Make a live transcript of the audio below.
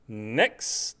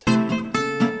Next.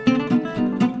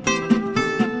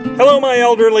 Hello, my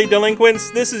elderly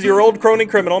delinquents. This is your old crony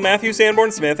criminal, Matthew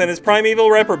Sanborn Smith, and his primeval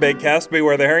reprobate cast,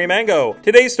 Beware the Hairy Mango.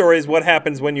 Today's story is what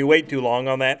happens when you wait too long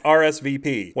on that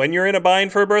RSVP. When you're in a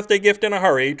bind for a birthday gift in a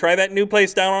hurry, try that new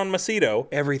place down on Macedo.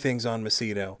 Everything's on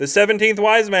Macedo. The 17th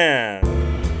Wise Man.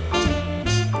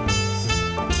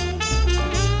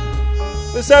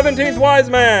 The 17th Wise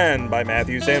Man by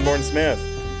Matthew Sanborn Smith.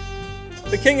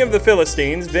 The king of the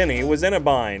Philistines, Vinny, was in a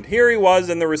bind. Here he was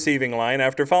in the receiving line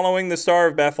after following the Star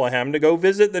of Bethlehem to go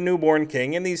visit the newborn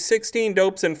king, and these 16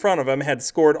 dopes in front of him had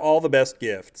scored all the best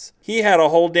gifts. He had a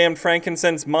whole damned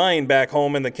frankincense mine back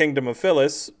home in the kingdom of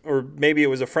Phyllis, or maybe it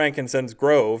was a frankincense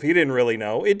grove. He didn't really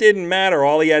know. It didn't matter.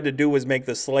 All he had to do was make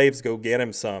the slaves go get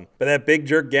him some. But that big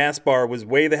jerk Gaspar was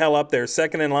way the hell up there,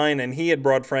 second in line, and he had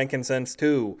brought frankincense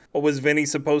too. What was Vinny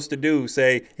supposed to do?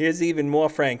 Say, here's even more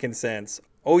frankincense.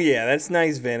 Oh yeah, that's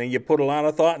nice, Vinny. You put a lot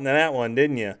of thought into that one,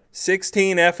 didn't you?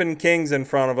 16 effing kings in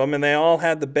front of them, and they all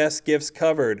had the best gifts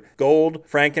covered. Gold,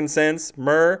 frankincense,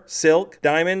 myrrh, silk,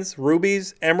 diamonds,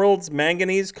 rubies, emeralds,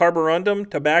 manganese, carborundum,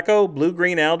 tobacco,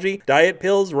 blue-green algae, diet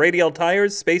pills, radial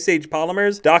tires, space-age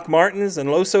polymers, Doc Martens, and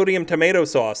low-sodium tomato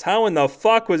sauce. How in the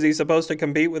fuck was he supposed to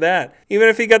compete with that? Even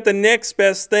if he got the next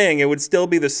best thing, it would still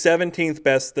be the 17th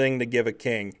best thing to give a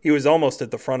king. He was almost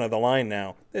at the front of the line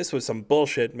now. This was some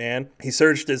bullshit, man. He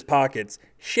searched his pockets.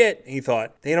 Shit, he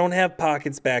thought. They don't have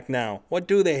pockets back now. What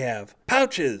do they have?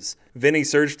 Pouches! Vinny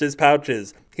searched his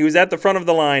pouches. He was at the front of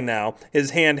the line now,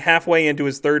 his hand halfway into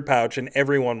his third pouch, and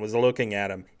everyone was looking at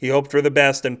him. He hoped for the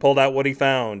best and pulled out what he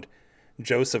found.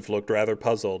 Joseph looked rather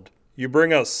puzzled. You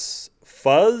bring us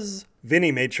fuzz?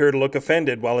 Vinny made sure to look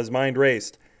offended while his mind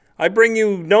raced. I bring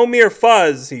you no mere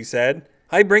fuzz, he said.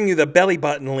 I bring you the belly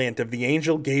button lint of the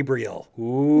angel Gabriel.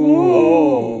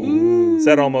 Ooh,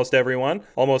 said almost everyone.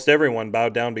 Almost everyone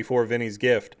bowed down before Vinny's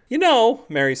gift. You know,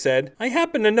 Mary said, I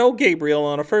happen to know Gabriel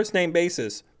on a first-name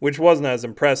basis, which wasn't as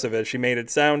impressive as she made it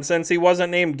sound, since he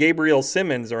wasn't named Gabriel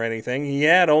Simmons or anything. He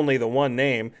had only the one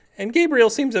name, and Gabriel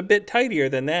seems a bit tidier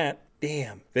than that.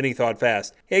 Damn, Vinny thought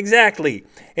fast. Exactly,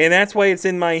 and that's why it's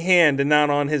in my hand and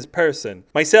not on his person.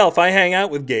 Myself, I hang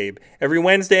out with Gabe. Every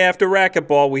Wednesday after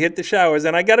racquetball, we hit the showers,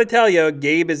 and I gotta tell you,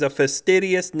 Gabe is a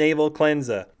fastidious navel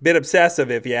cleanser. Bit obsessive,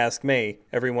 if you ask me.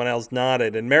 Everyone else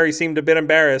nodded, and Mary seemed a bit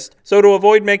embarrassed, so to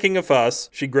avoid making a fuss,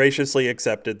 she graciously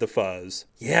accepted the fuzz.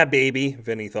 Yeah, baby,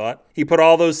 Vinny thought. He put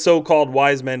all those so-called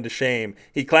wise men to shame.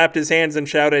 He clapped his hands and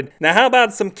shouted, Now how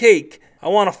about some cake? I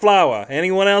want a flower.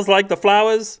 Anyone else like the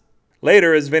flowers?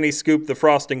 Later, as Vinny scooped the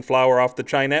frosting flour off the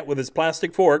chinette with his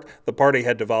plastic fork, the party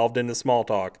had devolved into small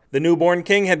talk. The newborn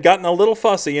king had gotten a little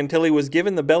fussy until he was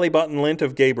given the belly button lint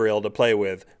of Gabriel to play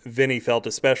with. Vinny felt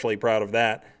especially proud of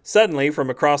that. Suddenly, from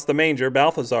across the manger,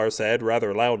 Balthazar said,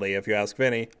 rather loudly if you ask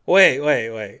Vinny,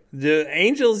 Wait. Do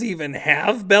angels even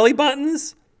have belly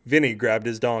buttons? Vinny grabbed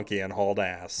his donkey and hauled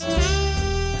ass.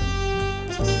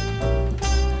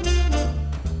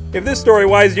 If this story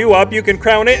wised you up, you can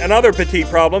crown it and other petite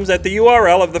problems at the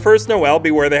URL of the first Noel,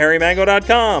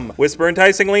 bewarethehairymango.com. Whisper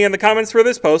enticingly in the comments for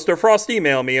this post or frost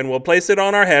email me and we'll place it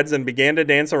on our heads and begin to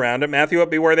dance around at Matthew at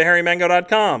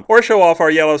bewarethehairymango.com or show off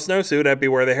our yellow snowsuit at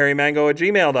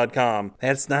bewarethehairymango@gmail.com.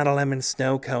 That's not a lemon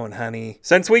snow cone, honey.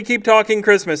 Since we keep talking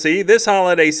Christmassy, this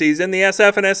holiday season, the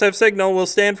SF and SF signal will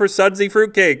stand for sudsy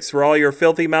fruitcakes for all your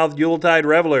filthy-mouthed Yuletide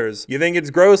revelers. You think it's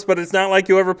gross, but it's not like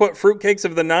you ever put fruitcakes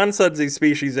of the non-sudsy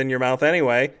species in your mouth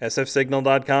anyway.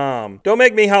 sfsignal.com. Don't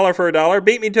make me holler for $1.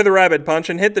 Beat me to the rabbit punch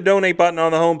and hit the donate button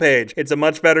on the homepage. It's a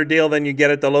much better deal than you get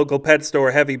at the local pet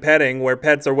store Heavy Petting, where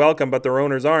pets are welcome but their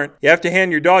owners aren't. You have to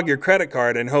hand your dog your credit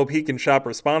card and hope he can shop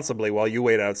responsibly while you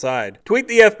wait outside. Tweet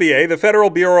the FBA, the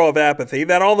Federal Bureau of Apathy,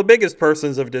 that all the biggest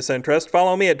persons of disinterest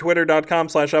follow me at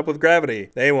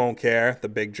twitter.com/upwithgravity. They won't care, the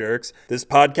big jerks. This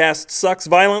podcast sucks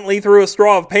violently through a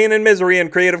straw of pain and misery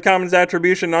and Creative Commons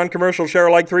Attribution Non-Commercial Share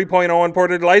Alike 3.0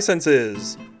 Unported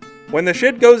licenses. When the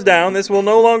shit goes down, this will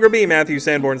no longer be Matthew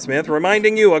Sanborn Smith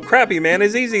reminding you a crappy man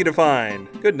is easy to find.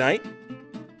 Good night.